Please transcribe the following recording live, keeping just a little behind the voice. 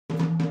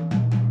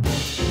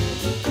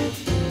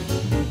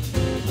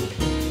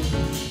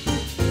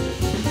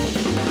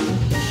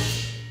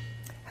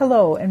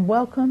Hello and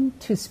welcome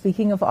to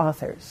Speaking of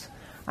Authors.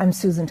 I'm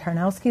Susan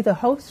Tarnowski, the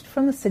host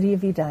from the city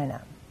of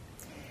Edina.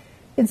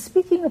 In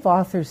Speaking of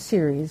Authors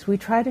series, we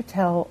try to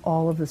tell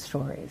all of the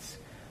stories.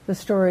 The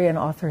story an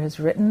author has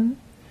written,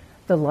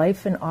 the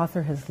life an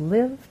author has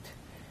lived,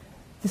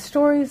 the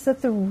stories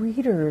that the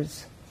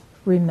readers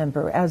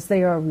remember as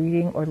they are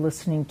reading or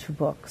listening to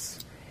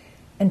books.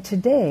 And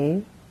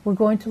today, we're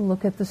going to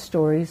look at the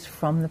stories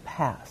from the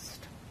past.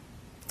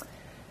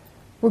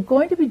 We're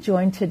going to be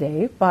joined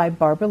today by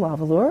Barbara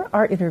Lavallure,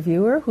 our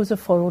interviewer, who's a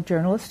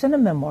photojournalist and a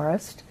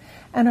memoirist,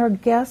 and our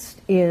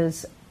guest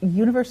is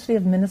University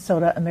of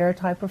Minnesota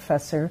Emeriti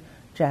Professor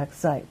Jack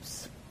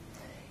Zipes.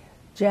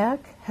 Jack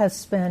has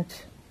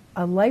spent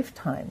a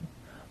lifetime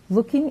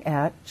looking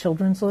at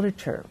children's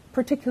literature,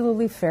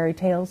 particularly fairy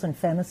tales and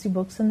fantasy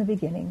books in the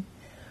beginning,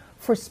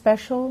 for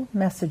special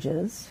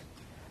messages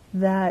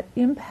that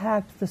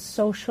impact the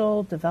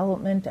social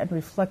development and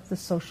reflect the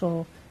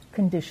social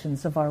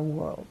conditions of our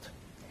world.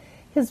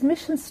 His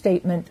mission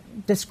statement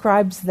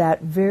describes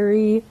that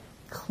very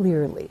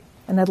clearly,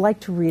 and I'd like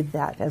to read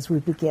that as we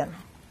begin.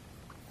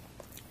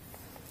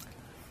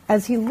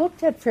 As he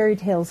looked at fairy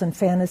tales and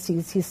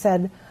fantasies, he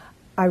said,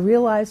 "I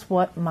realized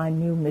what my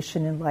new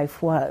mission in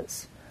life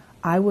was.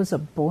 I was a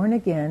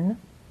born-again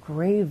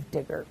grave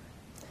digger.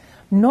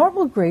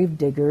 Normal grave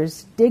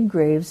diggers dig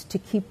graves to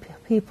keep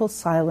people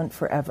silent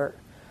forever.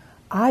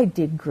 I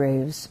dig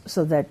graves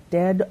so that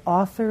dead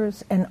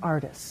authors and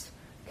artists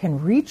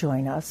can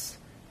rejoin us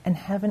and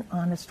have an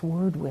honest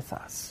word with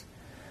us.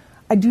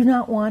 I do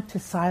not want to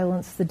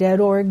silence the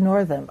dead or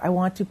ignore them. I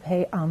want to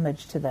pay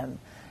homage to them,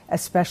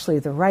 especially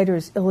the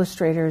writers,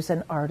 illustrators,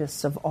 and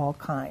artists of all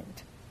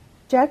kind."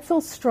 Jack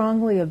feels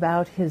strongly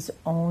about his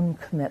own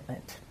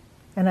commitment,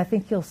 and I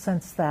think you'll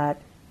sense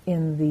that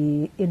in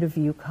the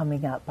interview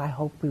coming up. I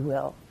hope we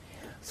will.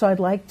 So I'd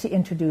like to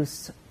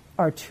introduce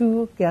our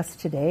two guests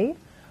today.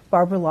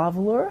 Barbara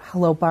Lavallure.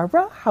 Hello,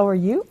 Barbara. How are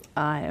you?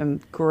 I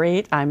am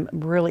great. I'm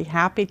really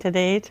happy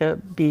today to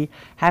be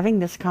having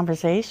this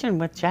conversation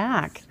with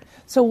Jack.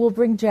 So we'll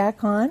bring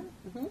Jack on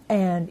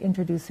and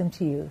introduce him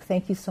to you.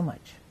 Thank you so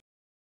much.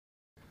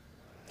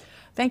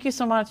 Thank you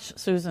so much,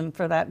 Susan,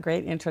 for that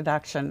great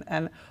introduction.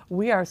 And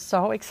we are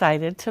so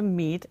excited to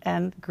meet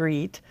and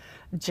greet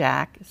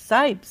Jack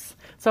Zipes.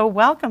 So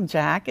welcome,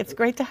 Jack. It's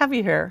great to have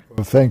you here.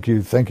 Well, thank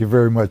you. Thank you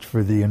very much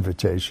for the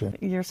invitation.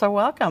 You're so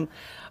welcome.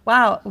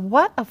 Wow,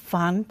 what a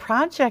fun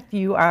project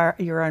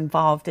you're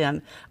involved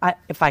in,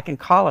 if I can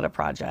call it a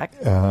project.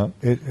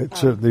 It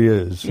certainly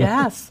is.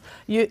 Yes.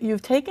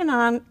 You've taken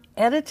on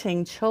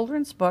editing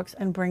children's books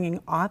and bringing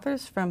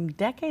authors from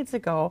decades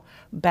ago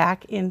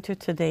back into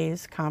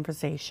today's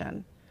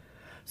conversation.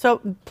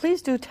 So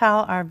please do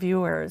tell our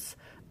viewers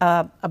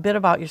a bit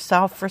about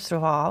yourself, first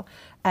of all,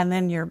 and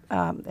then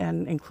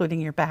and including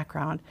your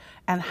background,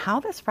 and how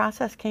this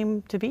process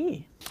came to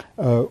be.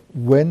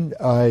 When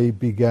I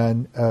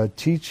began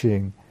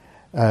teaching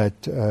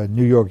at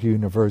New York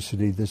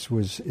University, this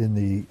was in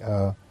the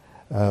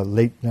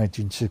late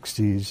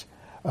 1960s,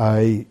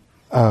 I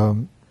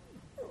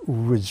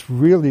was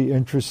really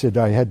interested.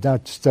 I had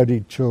not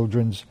studied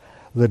children's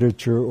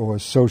literature or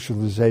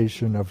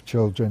socialization of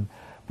children,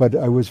 but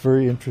I was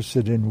very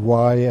interested in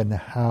why and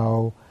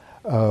how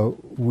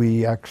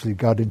we actually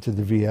got into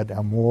the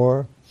Vietnam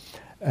War,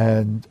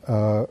 and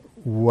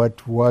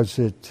what was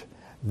it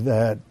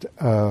that,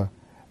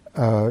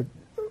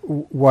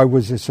 why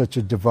was there such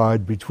a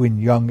divide between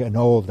young and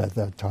old at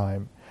that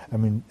time? I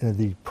mean,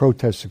 the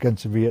protests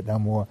against the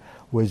Vietnam War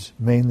was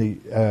mainly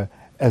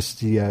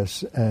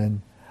SDS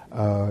and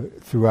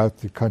throughout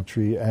the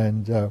country,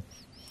 and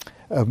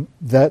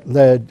that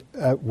led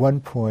at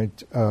one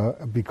point,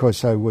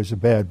 because I was a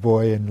bad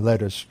boy and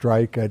led a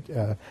strike at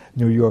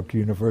New York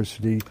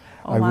University.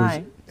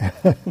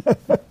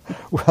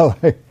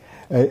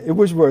 It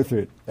was worth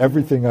it,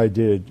 everything I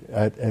did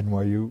at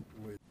NYU.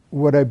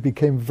 What I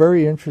became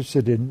very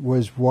interested in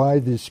was why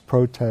this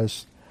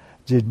protest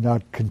did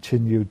not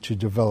continue to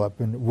develop,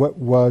 and what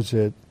was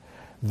it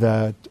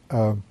that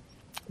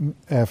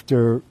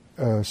after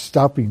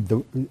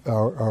stopping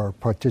our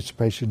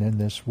participation in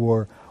this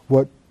war,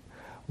 what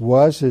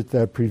was it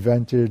that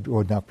prevented,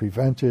 or not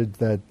prevented,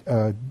 that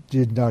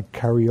did not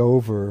carry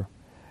over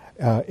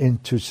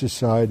into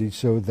society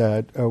so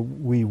that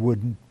we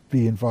wouldn't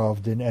be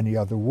involved in any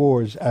other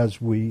wars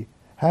as we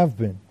have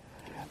been?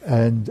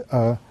 And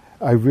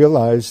I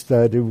realized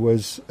that it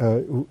was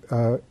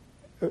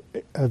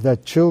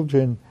that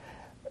children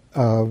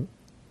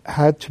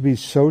had to be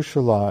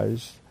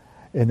socialized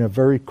in a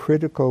very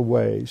critical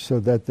way so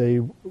that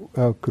they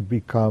could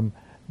become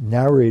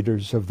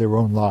narrators of their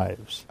own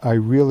lives. I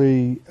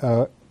really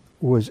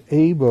was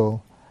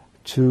able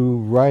to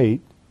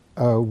write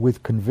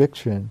with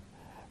conviction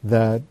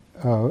that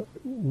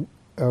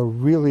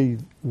really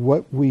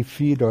what we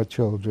feed our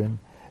children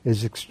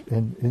is,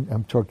 and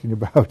I'm talking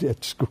about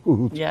at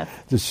school, yes,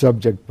 the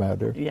subject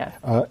matter, yes,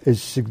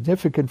 is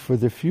significant for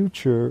the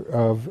future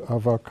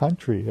of our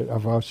country,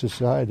 of our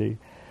society.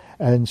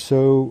 And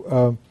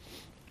so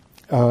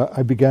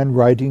I began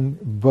writing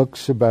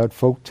books about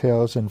folk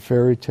tales and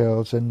fairy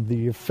tales and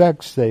the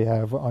effects they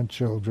have on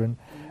children,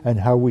 and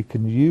how we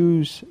can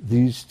use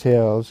these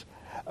tales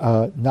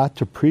not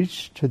to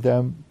preach to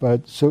them,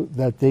 but so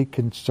that they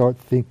can start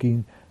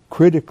thinking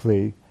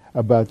critically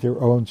about their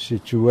own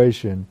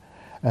situation.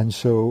 And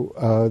so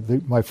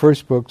my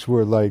first books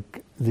were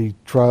like The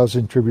Trials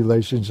and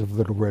Tribulations of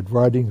Little Red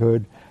Riding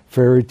Hood,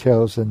 Fairy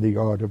Tales and the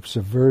Art of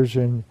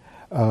Subversion,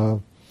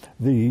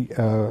 the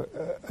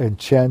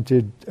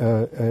enchanted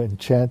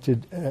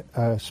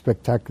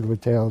spectacular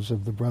tales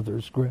of the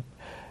Brothers Grimm,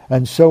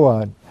 and so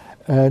on.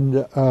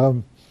 And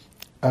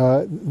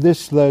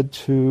this led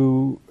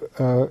to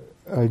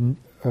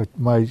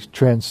my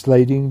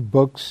translating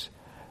books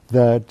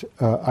that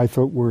I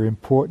thought were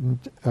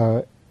important,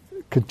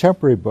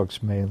 contemporary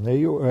books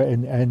mainly,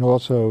 and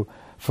also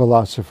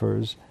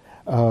philosophers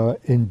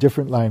in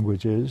different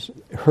languages.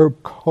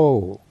 Herb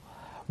Cole,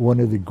 one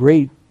of the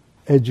great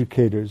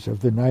educators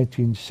of the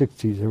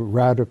 1960s, a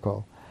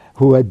radical,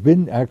 who had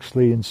been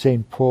actually in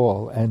St.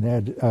 Paul and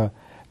had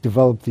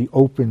developed the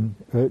open,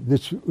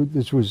 this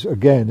was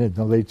again in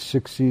the late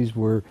 60s,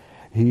 where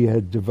he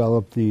had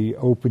developed the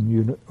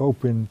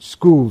open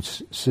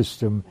schools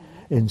system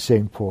in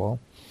St. Paul.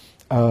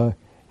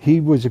 He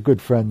was a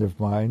good friend of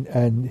mine,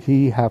 and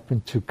he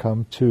happened to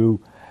come to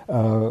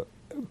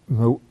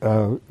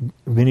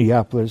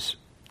Minneapolis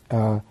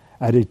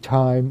at a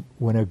time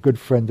when a good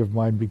friend of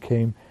mine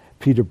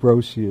Peter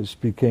Brosius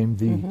became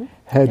the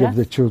head of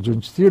the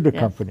Children's Theater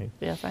Company.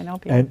 Yes, I know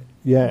Peter. And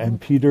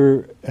and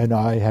Peter and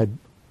I had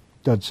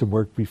done some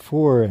work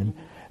before,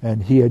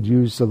 and he had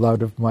used a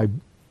lot of my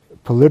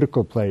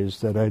political plays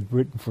that I'd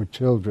written for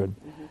children.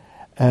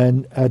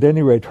 And at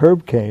any rate,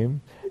 Herb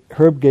came.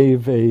 Herb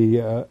gave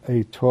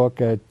a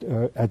talk at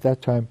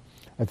that time,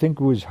 I think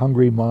it was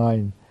Hungry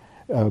Mind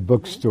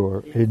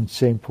bookstore in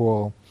St.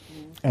 Paul.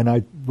 And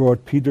I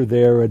brought Peter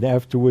there, and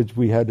afterwards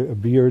we had a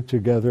beer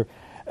together.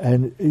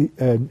 And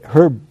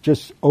Herb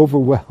just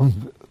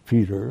overwhelmed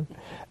Peter,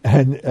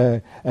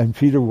 and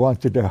Peter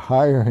wanted to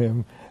hire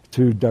him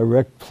to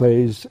direct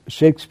plays,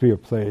 Shakespeare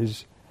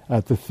plays,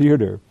 at the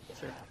theater.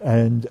 Sure.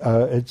 And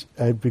it's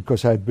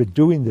because I'd been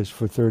doing this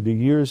for 30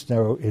 years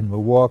now in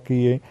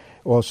Milwaukee,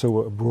 also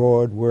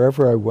abroad,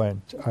 wherever I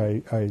went,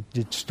 I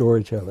did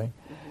storytelling,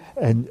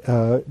 and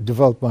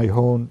developed my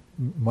own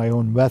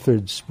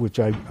methods, which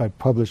I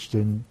published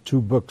in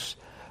 2 books.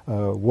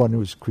 One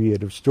was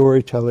creative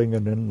storytelling,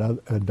 and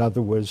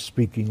another was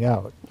speaking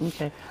out.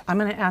 Okay. I'm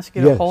going to ask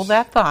you to hold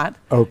that thought.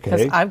 Okay.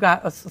 Because I've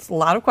got a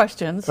lot of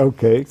questions.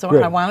 Okay, so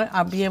great.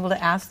 I'll be able to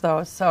ask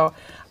those. So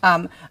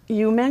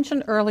you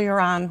mentioned earlier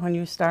on when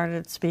you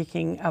started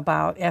speaking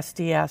about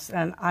SDS,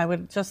 and I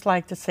would just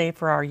like to say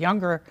for our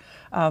younger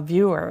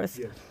viewers,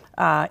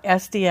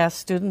 SDS,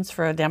 Students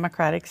for a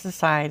Democratic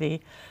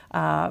Society,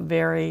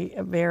 very,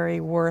 very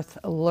worth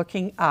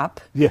looking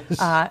up. Yes.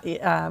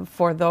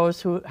 For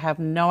those who have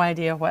no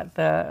idea what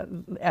the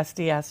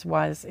SDS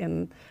was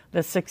in the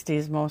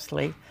 60s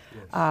mostly,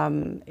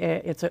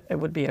 yes. It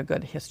would be a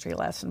good history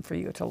lesson for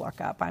you to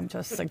look up. I'm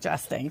just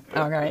suggesting.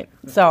 All right.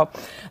 So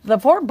the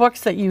 4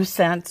 books that you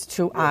sent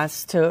to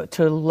us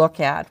to look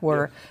at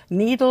were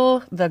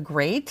Needle the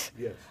Great,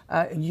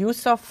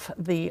 Yusuf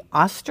the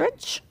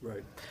Ostrich,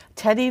 right.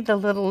 Teddy the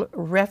Little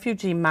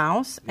Refugee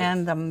Mouse,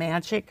 and The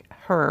Magic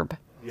Herb.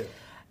 Yes.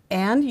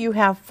 And you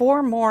have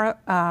 4 more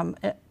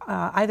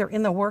either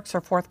in the works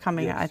or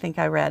forthcoming, yes. I think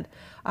I read.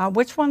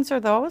 Which ones are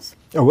those?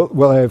 Oh,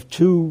 well, I have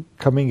 2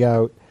 coming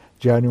out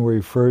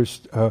January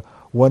 1st.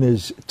 One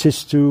is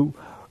Tistu,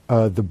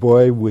 the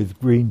boy with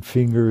green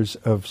fingers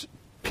of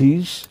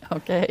peace.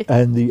 Okay.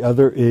 And the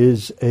other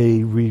is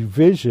a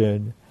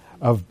revision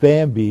of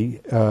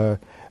Bambi,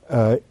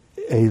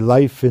 A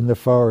Life in the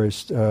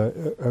Forest.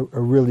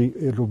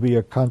 It'll be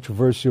a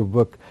controversial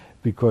book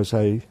because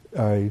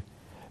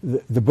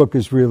the book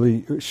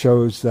really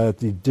shows that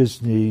the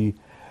Disney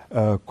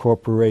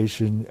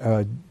Corporation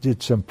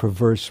did some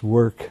perverse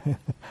work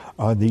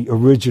on the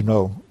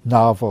original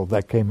novel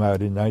that came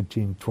out in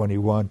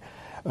 1921,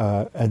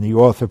 and the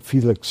author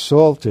Felix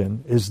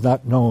Salten is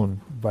not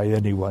known by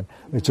anyone.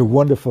 It's a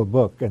wonderful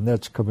book, and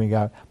that's coming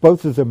out.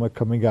 Both of them are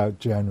coming out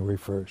January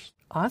 1st.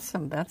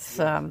 Awesome.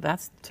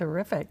 That's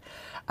terrific.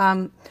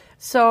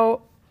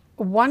 So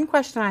one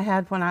question I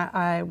had when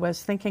I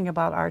was thinking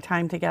about our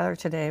time together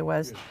today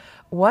was,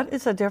 what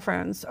is the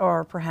difference,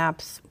 or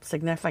perhaps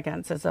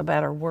significance is a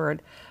better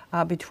word,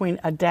 between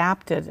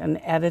adapted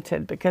and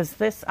edited? Because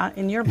this,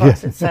 in your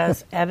books, it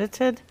says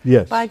edited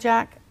by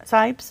Jack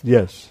Zipes.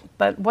 Yes.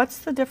 But what's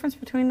the difference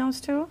between those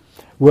two?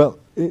 Well,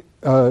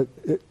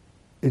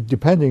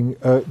 depending,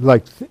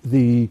 both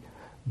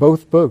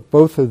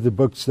of the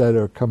books that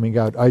are coming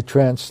out, I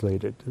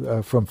translated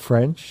from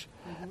French,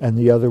 and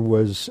the other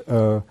was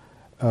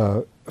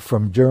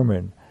from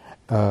German,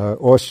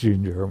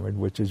 Austrian German,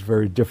 which is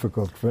very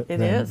difficult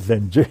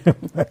than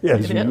German,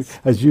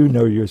 as you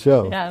know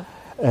yourself. Yeah.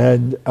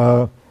 And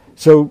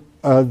so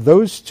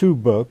those 2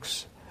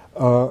 books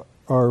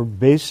are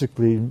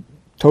basically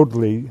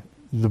totally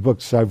the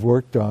books I've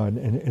worked on.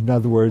 In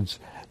other words,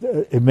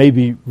 it may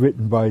be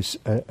written by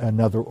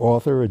another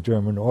author, a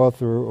German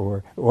author,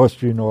 or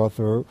Austrian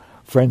author,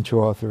 French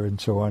author, and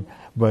so on.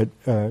 But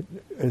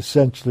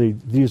essentially,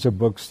 these are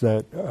books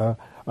that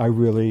I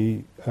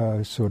really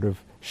sort of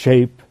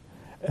shape,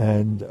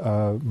 and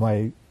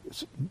my,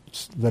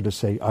 let us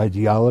say,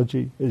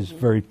 ideology is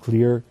very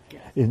clear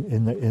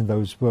in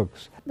those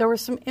books. There were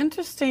some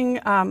interesting,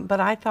 but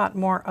I thought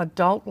more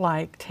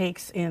adult-like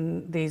takes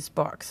in these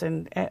books,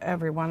 in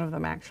every one of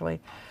them actually.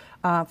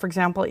 For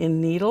example,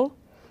 in Needle,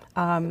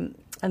 and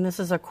this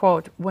is a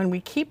quote, "When we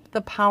keep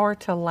the power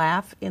to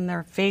laugh in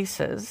their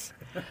faces,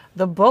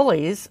 the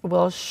bullies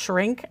will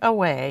shrink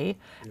away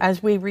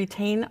as we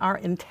retain our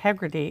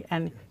integrity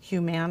and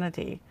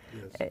humanity."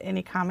 Yes.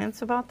 Any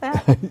comments about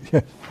that?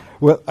 Yes.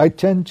 Well, I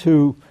tend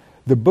to,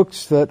 the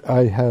books that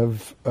I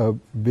have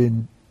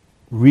been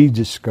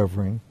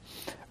rediscovering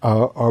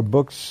are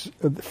books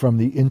from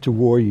the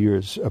interwar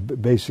years,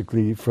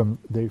 basically from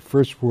the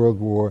First World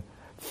War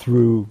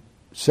through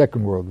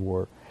Second World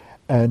War.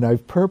 And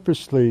I've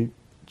purposely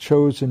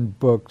chosen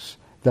books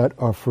that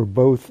are for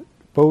both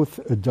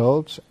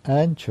adults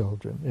and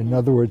children. In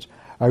other words,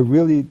 I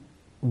really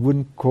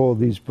wouldn't call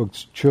these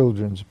books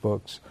children's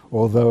books,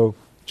 although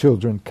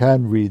children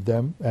can read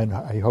them, and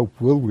I hope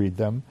will read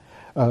them.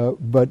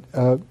 But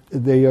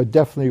they are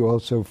definitely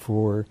also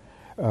for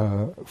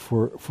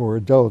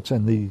adults.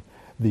 And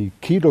the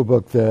Keto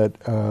book that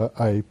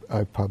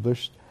I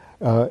published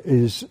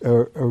is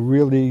a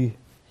really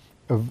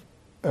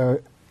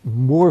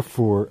more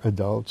for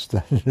adults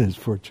than it is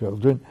for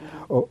children.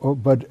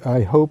 But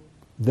I hope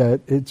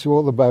that it's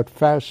all about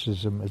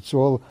fascism. It's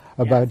all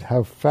about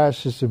how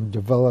fascism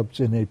develops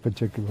in a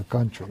particular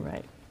country.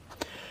 Right.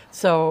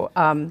 So,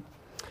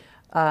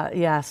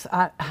 yes,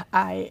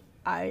 I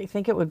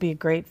think it would be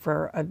great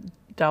for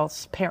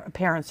adults,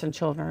 parents and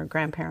children or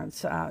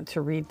grandparents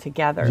to read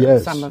together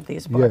some of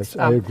these books. Yes,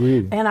 I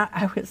agree. And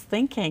I was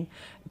thinking,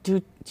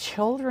 do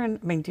children,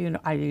 I mean, do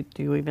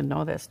you even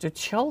know this? Do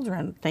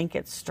children think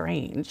it's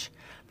strange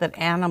that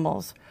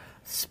animals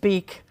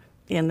speak,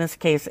 in this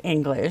case,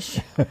 English,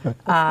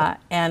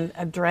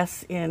 and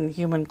dress in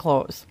human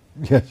clothes?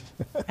 Yes.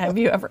 Have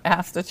you ever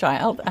asked a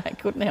child? I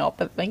couldn't help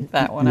but think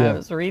that when I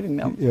was reading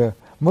them. Yeah.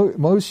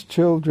 Most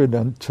children,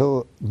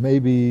 until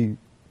maybe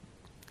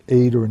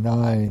 8 or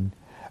 9,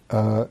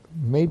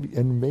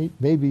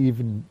 maybe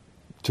even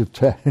to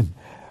 10,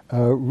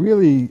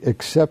 really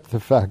accept the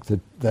fact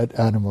that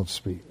animals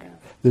speak.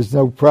 There's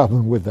no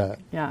problem with that.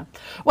 Yeah.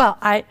 Well,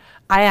 I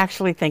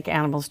actually think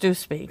animals do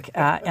speak,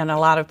 and a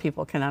lot of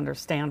people can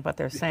understand what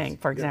they're saying.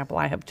 For example,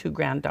 I have 2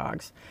 grand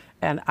dogs,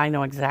 and I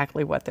know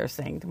exactly what they're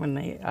saying when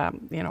they,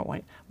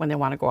 when they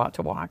want to go out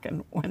to walk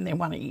and when they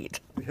want to eat.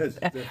 Yes,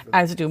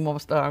 as do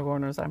most dog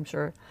owners, I'm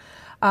sure.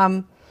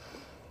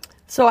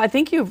 So I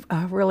think you've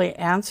really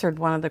answered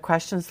one of the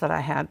questions that I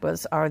had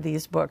was, are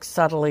these books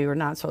subtly or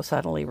not so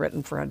subtly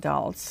written for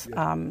adults?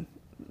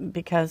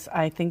 Because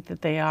I think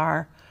that they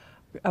are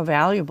a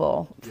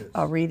valuable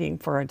reading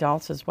for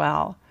adults as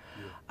well.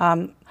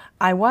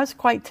 I was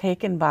quite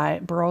taken by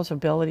Burroughs'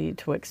 ability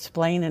to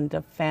explain and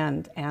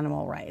defend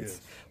animal rights,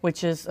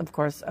 which is, of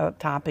course, a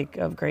topic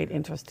of great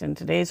interest in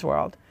today's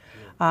world.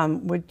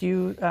 Would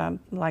you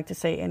like to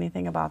say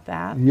anything about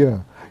that?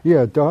 Yeah.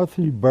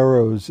 Dorothy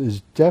Burroughs is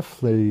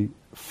definitely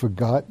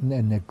forgotten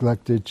and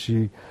neglected.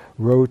 She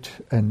wrote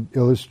and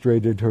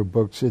illustrated her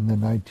books in the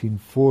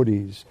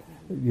 1940s,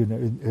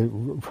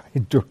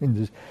 right during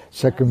the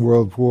Second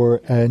World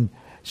War, and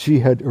she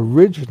had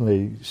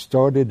originally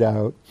started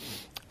out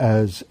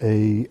as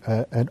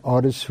an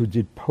artist who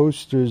did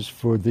posters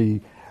for the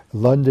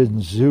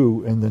London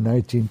Zoo in the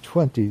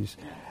 1920s,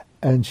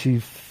 and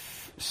she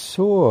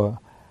saw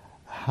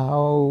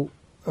how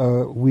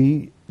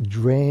we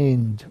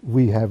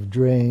have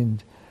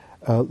drained,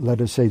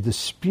 let us say, the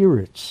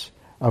spirits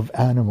of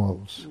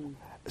animals,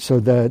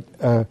 so that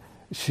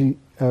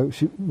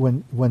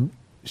when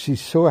she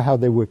saw how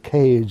they were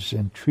caged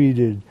and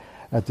treated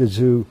at the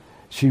zoo,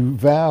 she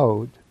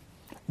vowed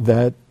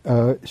that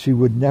she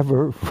would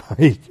never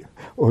write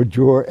or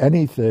draw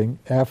anything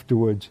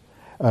afterwards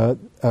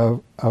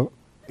of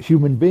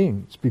human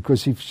beings,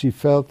 because she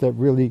felt that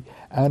really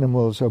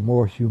animals are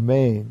more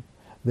humane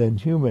than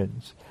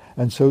humans.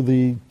 And so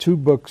the 2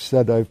 books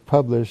that I've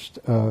published,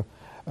 the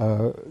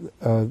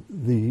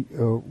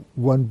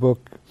one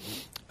book,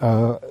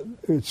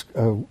 it's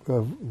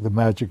The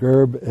Magic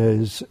Herb,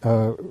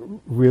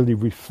 really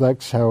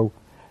reflects how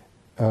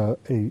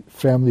a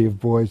family of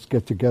boys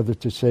get together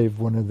to save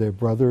one of their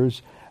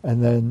brothers,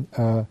 and then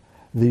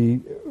the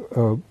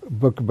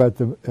book about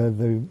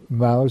the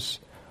mouse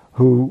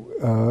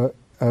who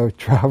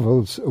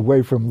travels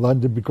away from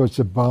London because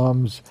the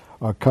bombs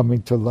are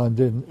coming to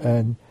London,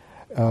 and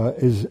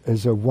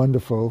is a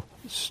wonderful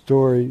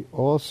story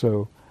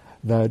also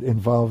that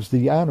involves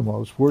the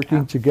animals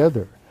working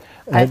together.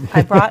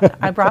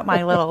 I brought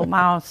my little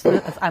mouse.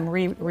 I'm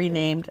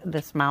renamed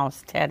this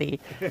mouse Teddy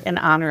in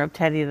honor of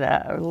Teddy,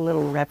 the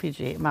little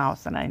refugee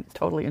mouse, and I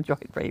totally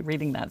enjoyed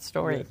reading that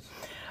story.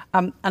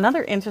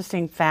 Another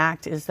interesting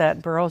fact is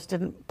that Burroughs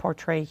didn't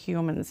portray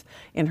humans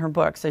in her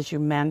books, as you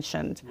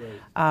mentioned.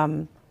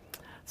 Right.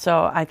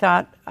 So I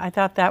thought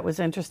that was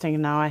interesting,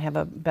 and now I have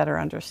a better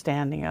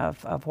understanding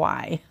of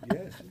why.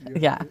 Yes.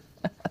 Yeah.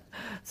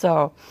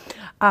 So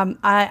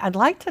I'd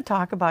like to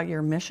talk about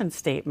your mission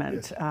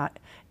statement, yes.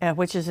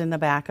 Which is in the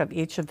back of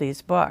each of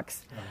these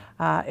books.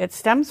 It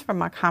stems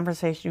from a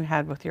conversation you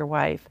had with your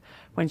wife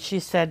when she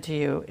said to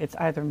you, "It's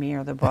either me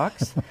or the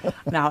books."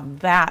 Now,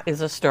 that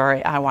is a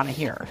story I want to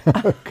hear.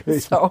 Okay.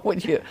 So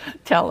would you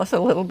tell us a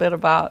little bit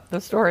about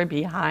the story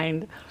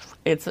behind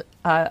it's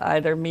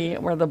either me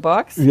or the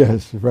books?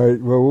 Yes, right.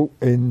 Well,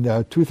 in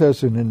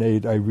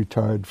 2008, I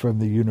retired from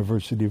the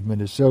University of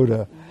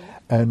Minnesota,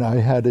 and I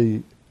had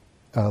a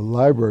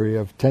library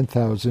of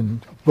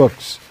 10,000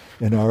 books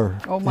in our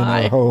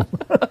home.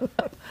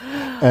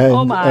 And,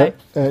 oh my!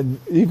 And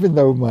even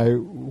though my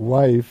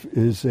wife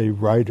is a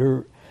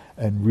writer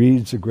and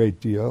reads a great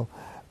deal,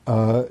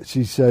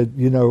 she said,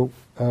 we're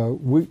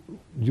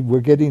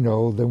getting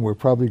old, and we're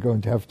probably going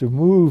to have to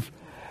move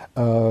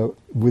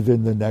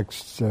within the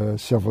next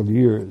several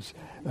years,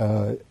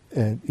 but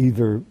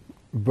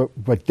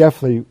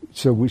definitely.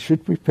 So we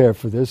should prepare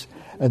for this.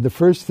 And the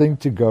first thing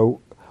to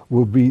go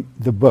will be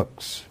the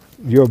books,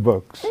 your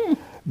books.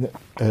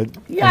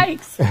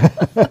 Yikes!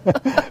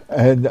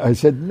 And I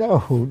said,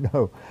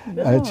 no.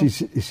 And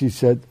she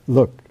said,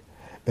 look,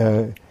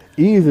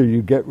 either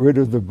you get rid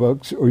of the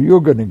books or you're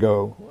going to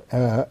go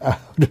out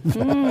of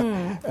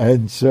that.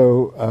 And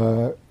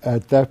so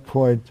at that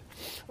point,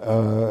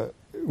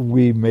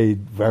 we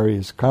made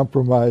various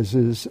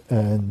compromises,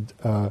 and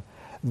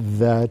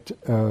that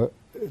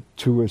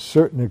to a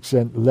certain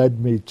extent led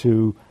me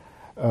to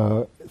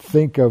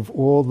think of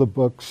all the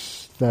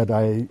books that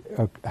I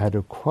had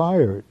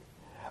acquired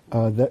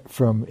that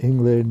from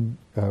England,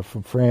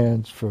 from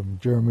France, from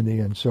Germany,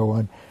 and so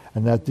on,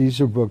 and that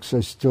these are books I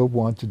still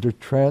wanted to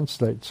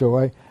translate.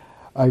 So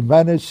I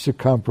managed to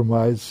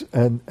compromise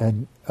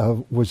and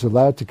was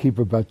allowed to keep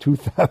about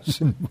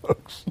 2,000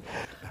 books.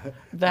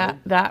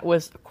 That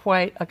was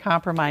quite a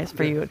compromise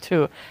for you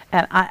too,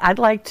 and I'd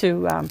like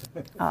to.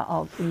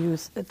 I'll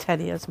use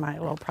Teddy as my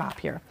little prop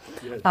here.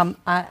 Yes.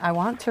 I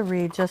want to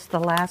read just the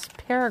last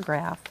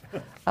paragraph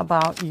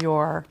about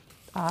your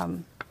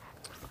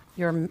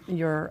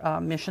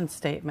mission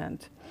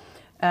statement,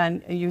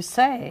 and you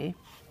say,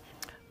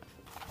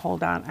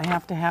 "Hold on, I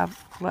have to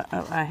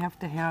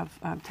have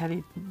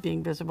Teddy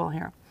being visible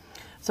here."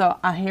 So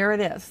here it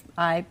is.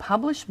 I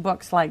publish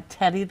books like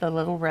Teddy the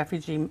Little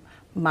Refugee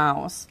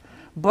Mouse,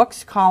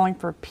 books calling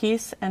for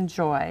peace and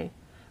joy,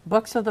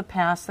 books of the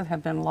past that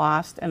have been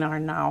lost and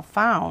are now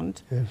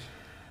found, yes.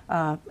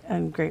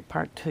 in great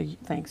part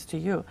thanks to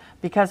you,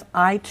 because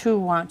I too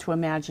want to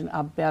imagine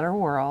a better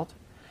world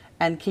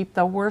and keep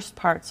the worst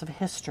parts of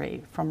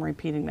history from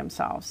repeating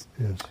themselves.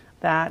 Yes.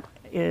 That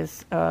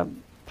is a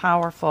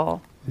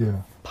powerful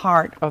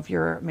part of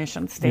your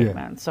mission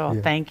statement. So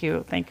thank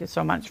you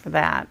so much for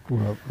that.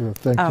 Well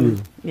thank you.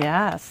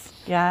 Yes.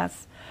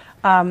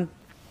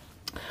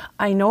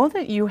 I know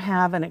that you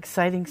have an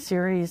exciting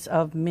series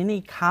of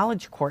mini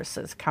college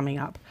courses coming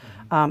up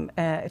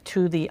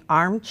to the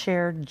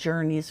Armchair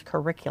Journeys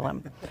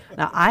curriculum.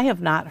 Now, I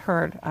have not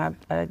heard, I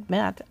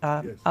admit,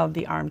 of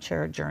the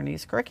Armchair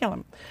Journeys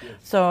curriculum. Yes.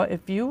 So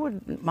if you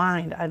wouldn't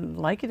mind, I'd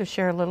like you to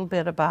share a little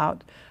bit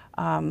about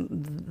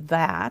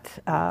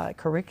that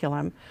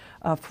curriculum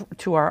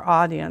to our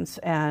audience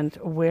and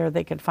where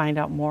they could find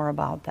out more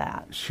about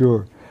that.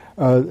 Sure.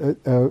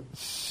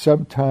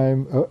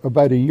 Sometime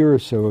about a year or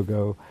so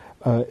ago,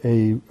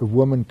 a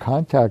woman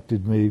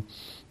contacted me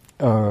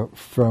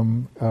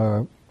from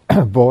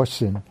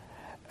Boston,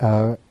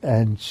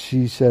 and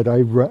she said, I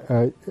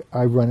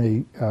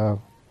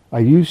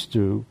used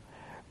to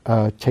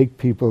take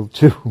people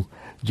to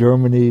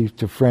Germany,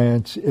 to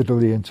France,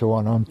 Italy, and so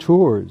on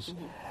tours,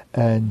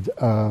 and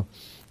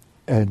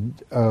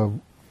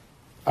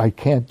I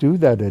can't do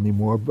that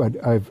anymore. But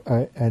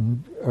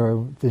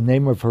the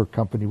name of her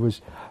company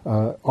was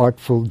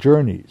Artful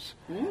Journeys,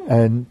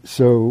 and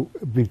so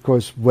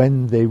because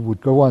when they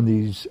would go on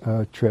these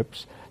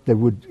trips, they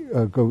would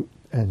go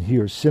and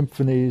hear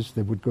symphonies.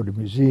 They would go to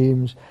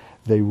museums.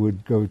 They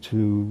would go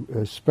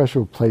to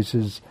special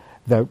places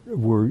that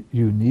were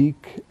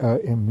unique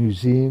in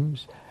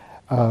museums.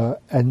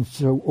 And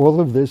so all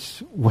of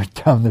this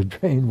went down the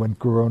drain when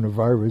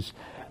coronavirus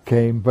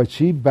came. But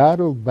she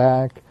battled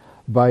back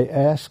by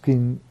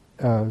asking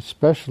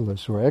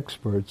specialists or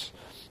experts,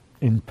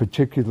 in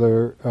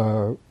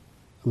particular,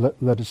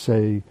 let us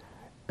say,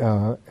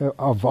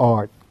 of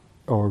art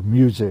or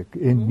music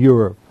in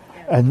Europe.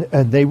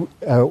 And they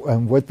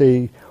and what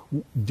they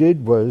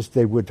did was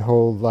they would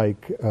hold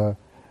like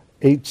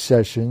 8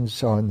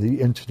 sessions on the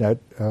internet,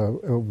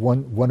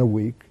 one a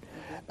week,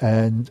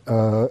 and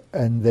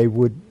they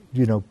would,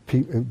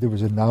 there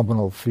was a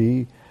nominal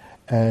fee,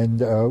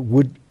 and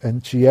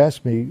she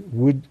asked me,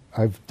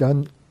 I've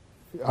done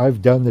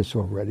this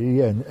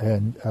already,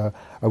 and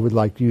I would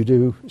like you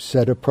to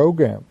set a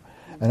program.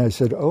 And I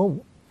said,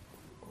 oh,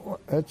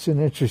 that's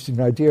an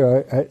interesting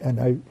idea. And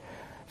I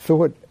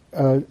thought,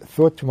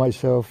 thought to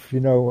myself,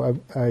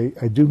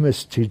 I do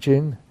miss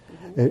teaching.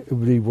 It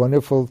would be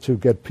wonderful to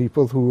get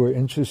people who are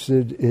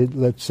interested in,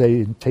 let's say,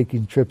 in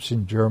taking trips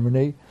in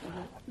Germany,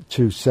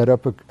 to set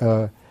up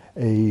a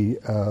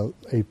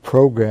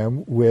program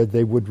where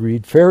they would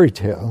read fairy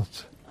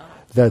tales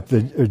that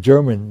the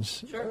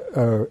Germans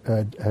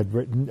had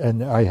written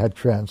and I had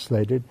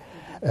translated.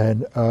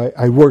 And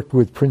I worked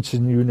with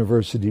Princeton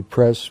University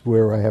Press,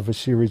 where I have a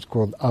series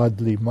called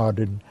Oddly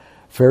Modern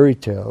Fairy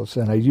Tales,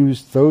 and I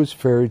used those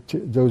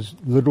those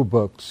little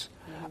books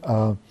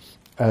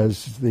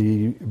as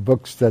the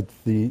books that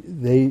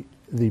the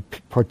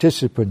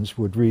participants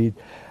would read.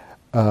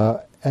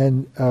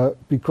 And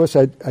because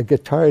I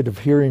get tired of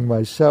hearing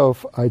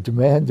myself, I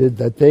demanded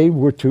that they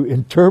were to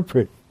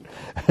interpret.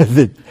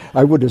 That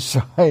I would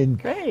assign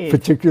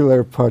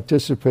particular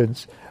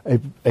participants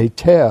a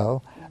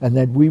tale, and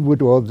then we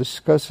would all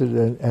discuss it,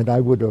 and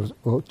I would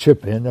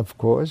chip in, of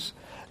course,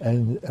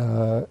 and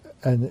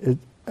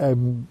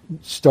I'm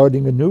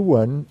starting a new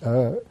one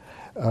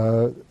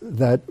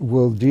that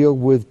will deal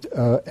with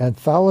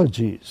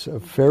anthologies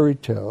of fairy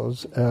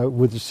tales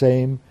with the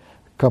same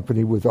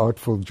company, with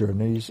Artful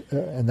Journeys,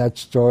 and that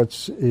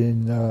starts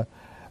in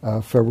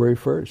February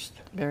 1st.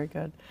 Very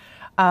good.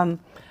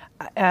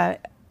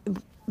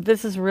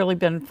 This has really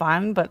been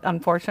fun, but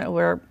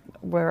unfortunately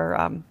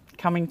we're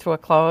coming to a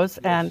close,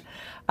 yes.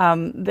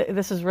 And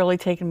this has really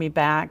taken me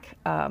back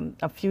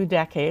a few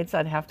decades,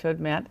 I'd have to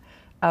admit,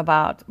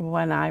 about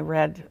when I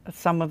read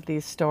some of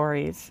these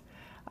stories,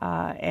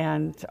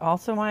 and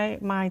also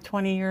my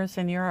 20 years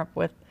in Europe,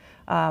 with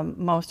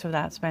most of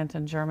that spent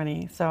in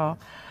Germany. So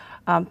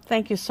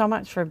thank you so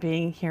much for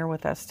being here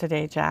with us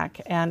today, Jack,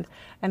 and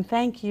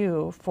thank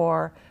you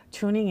for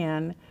tuning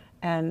in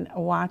and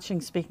watching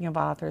Speaking of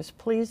Authors.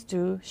 Please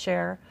do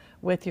share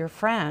with your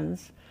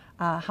friends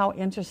how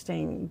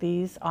interesting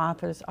these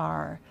authors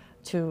are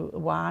to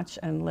watch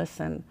and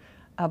listen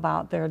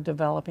about their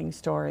developing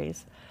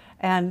stories.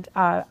 And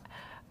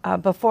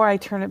before I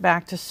turn it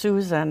back to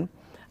Susan,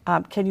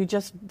 can you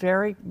just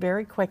very,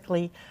 very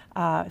quickly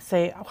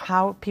say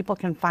how people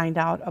can find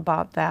out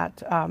about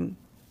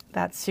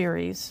that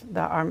series,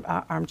 the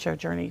Armchair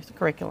Journey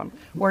curriculum?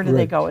 Where do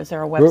they go? Is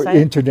there a website?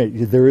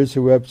 Internet. There is a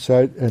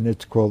website, and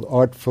it's called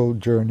Artful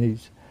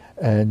Journeys.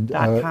 And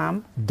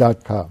 .com?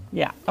 .com.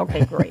 Yeah,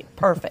 okay, great.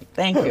 Perfect.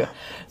 Thank you.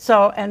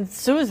 So, and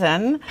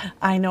Susan,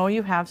 I know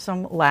you have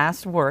some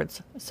last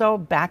words. So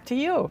back to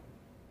you.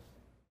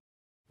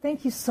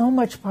 Thank you so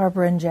much,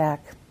 Barbara and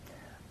Jack.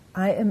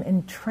 I am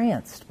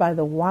entranced by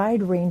the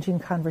wide-ranging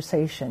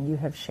conversation you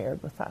have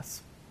shared with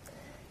us.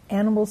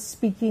 Animal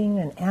speaking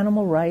and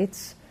animal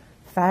rights,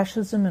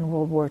 fascism in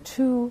World War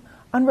II,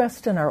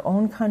 unrest in our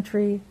own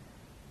country,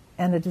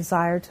 and a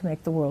desire to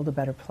make the world a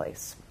better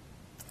place.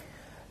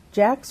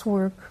 Jack's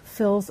work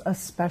fills a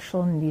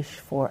special niche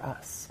for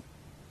us.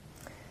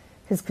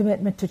 His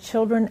commitment to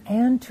children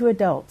and to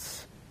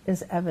adults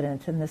is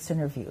evident in this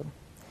interview.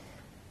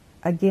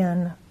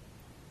 Again,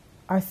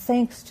 our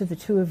thanks to the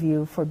two of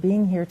you for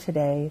being here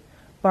today,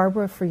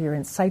 Barbara for your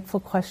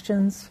insightful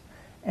questions,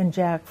 and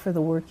Jack for the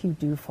work you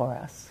do for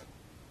us.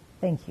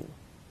 Thank you.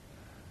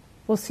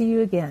 We'll see you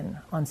again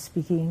on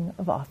Speaking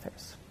of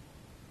Authors.